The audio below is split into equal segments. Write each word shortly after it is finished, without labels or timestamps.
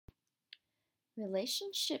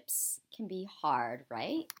Relationships can be hard,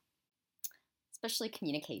 right? Especially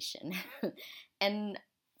communication. And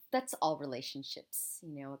that's all relationships.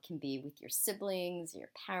 It can be with your siblings, your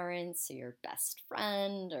parents, or your best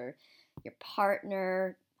friend, or your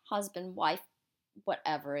partner, husband, wife,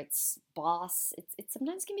 whatever. It's boss. It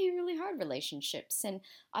sometimes can be really hard relationships. And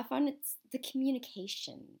I find it's the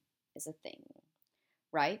communication is a thing,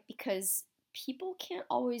 right? Because people can't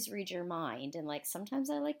always read your mind. And like sometimes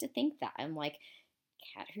I like to think that. I'm like,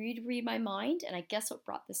 can't read my mind? And I guess what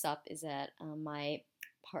brought this up is that my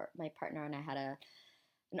partner and I had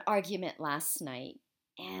an argument last night,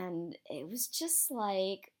 and it was just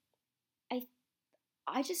like I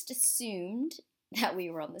I just assumed that we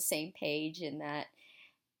were on the same page and that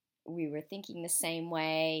we were thinking the same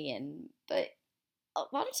way, and but a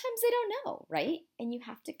lot of times they don't know, right? And you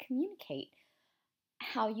have to communicate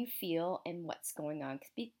how you feel and what's going on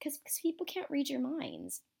because people can't read your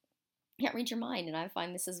minds. Can't read your mind. And I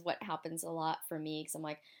find this is what happens a lot for me because I'm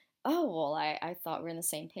like, oh, well, I thought we are on the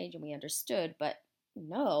same page and we understood, but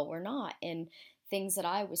no, we're not. And things that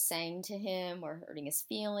I was saying to him were hurting his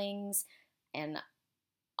feelings. And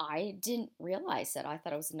I didn't realize that. I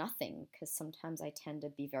thought it was nothing because sometimes I tend to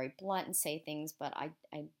be very blunt and say things, but I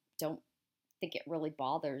don't think it really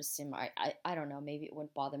bothers him. I don't know, maybe it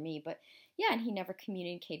wouldn't bother me, but yeah, and he never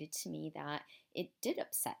communicated to me that it did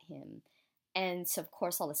upset him. And so, of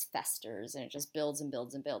course, all this festers and it just builds and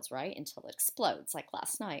builds and builds, right? Until it explodes, like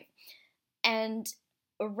last night. And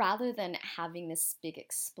rather than having this big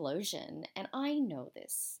explosion, and I know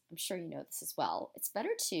this, I'm sure you know this as well, it's better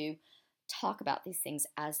to talk about these things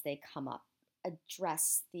as they come up,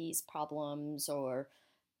 address these problems, or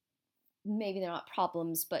maybe they're not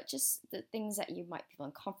problems, but just the things that you might feel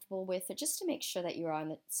uncomfortable with, or just to make sure that you're on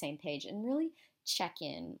the same page and really check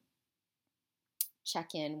in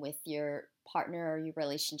with your partner or your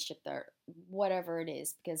relationship or whatever it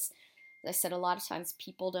is, because as I said, a lot of times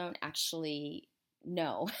people don't actually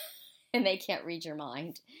know and they can't read your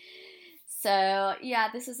mind. So yeah,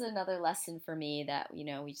 this is another lesson for me that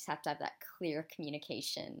we just have to have that clear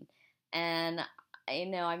communication. And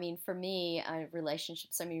I mean, for me,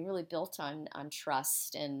 relationships, I mean, really built on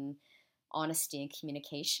trust and honesty and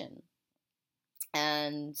communication.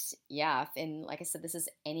 And yeah, and like I said, this is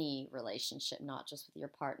any relationship, not just with your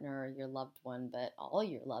partner or your loved one, but all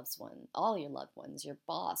your loved ones, your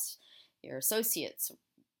boss, your associates,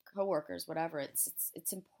 coworkers, whatever.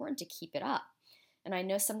 It's important to keep it up. And I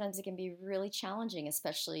know sometimes it can be really challenging,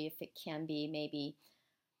 especially if it can be maybe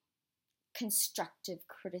constructive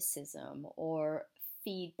criticism or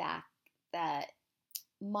feedback that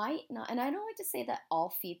might not, and I don't like to say that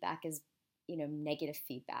all feedback is negative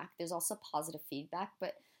feedback. There's also positive feedback,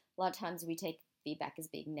 but a lot of times we take feedback as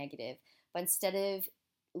being negative. But instead of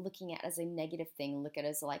looking at it as a negative thing, look at it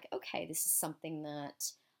as like, okay, this is something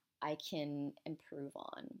that I can improve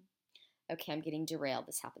on. Okay, I'm getting derailed.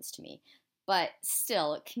 This happens to me. But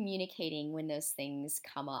still, communicating when those things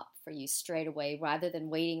come up for you straight away rather than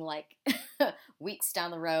waiting like weeks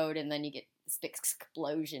down the road and then you get this big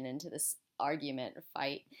explosion into this argument or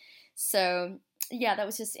fight. So yeah, that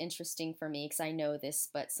was just interesting for me because I know this,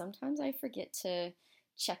 but sometimes I forget to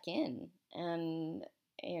check in and,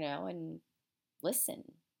 and listen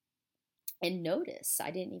and notice.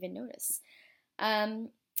 I didn't even notice. Um,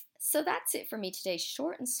 so that's it for me today.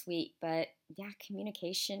 Short and sweet, but yeah,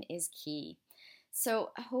 communication is key. So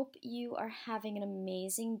I hope you are having an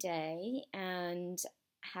amazing day and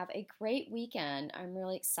have a great weekend. I'm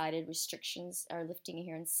really excited. Restrictions are lifting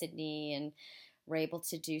here in Sydney and we're able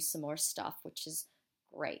to do some more stuff, which is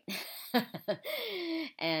great.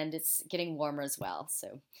 And it's getting warmer as well,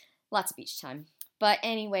 so lots of beach time. But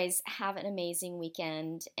anyways, have an amazing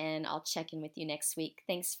weekend, and I'll check in with you next week.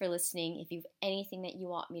 Thanks for listening. If you have anything that you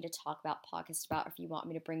want me to talk about, podcast about, or if you want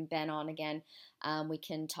me to bring Ben on again, we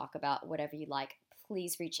can talk about whatever you like.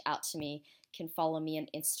 Please reach out to me. You can follow me on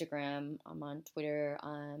Instagram. I'm on Twitter.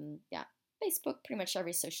 Yeah, Facebook, pretty much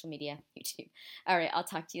every social media, YouTube. All right, I'll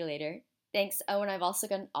talk to you later. Thanks. Oh, and I've also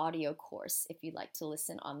got an audio course if you'd like to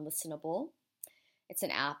listen on Listenable. It's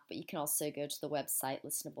an app, but you can also go to the website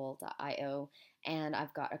listenable.io, and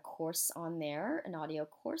I've got a course on there, an audio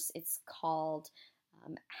course. It's called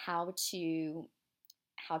How to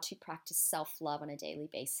Practice Self-Love on a Daily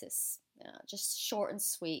Basis. Just short and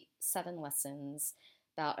sweet, 7 lessons,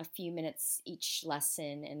 about a few minutes each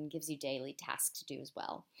lesson, and gives you daily tasks to do as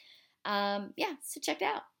well. Yeah, so check it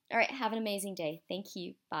out. All right, have an amazing day. Thank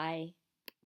you. Bye.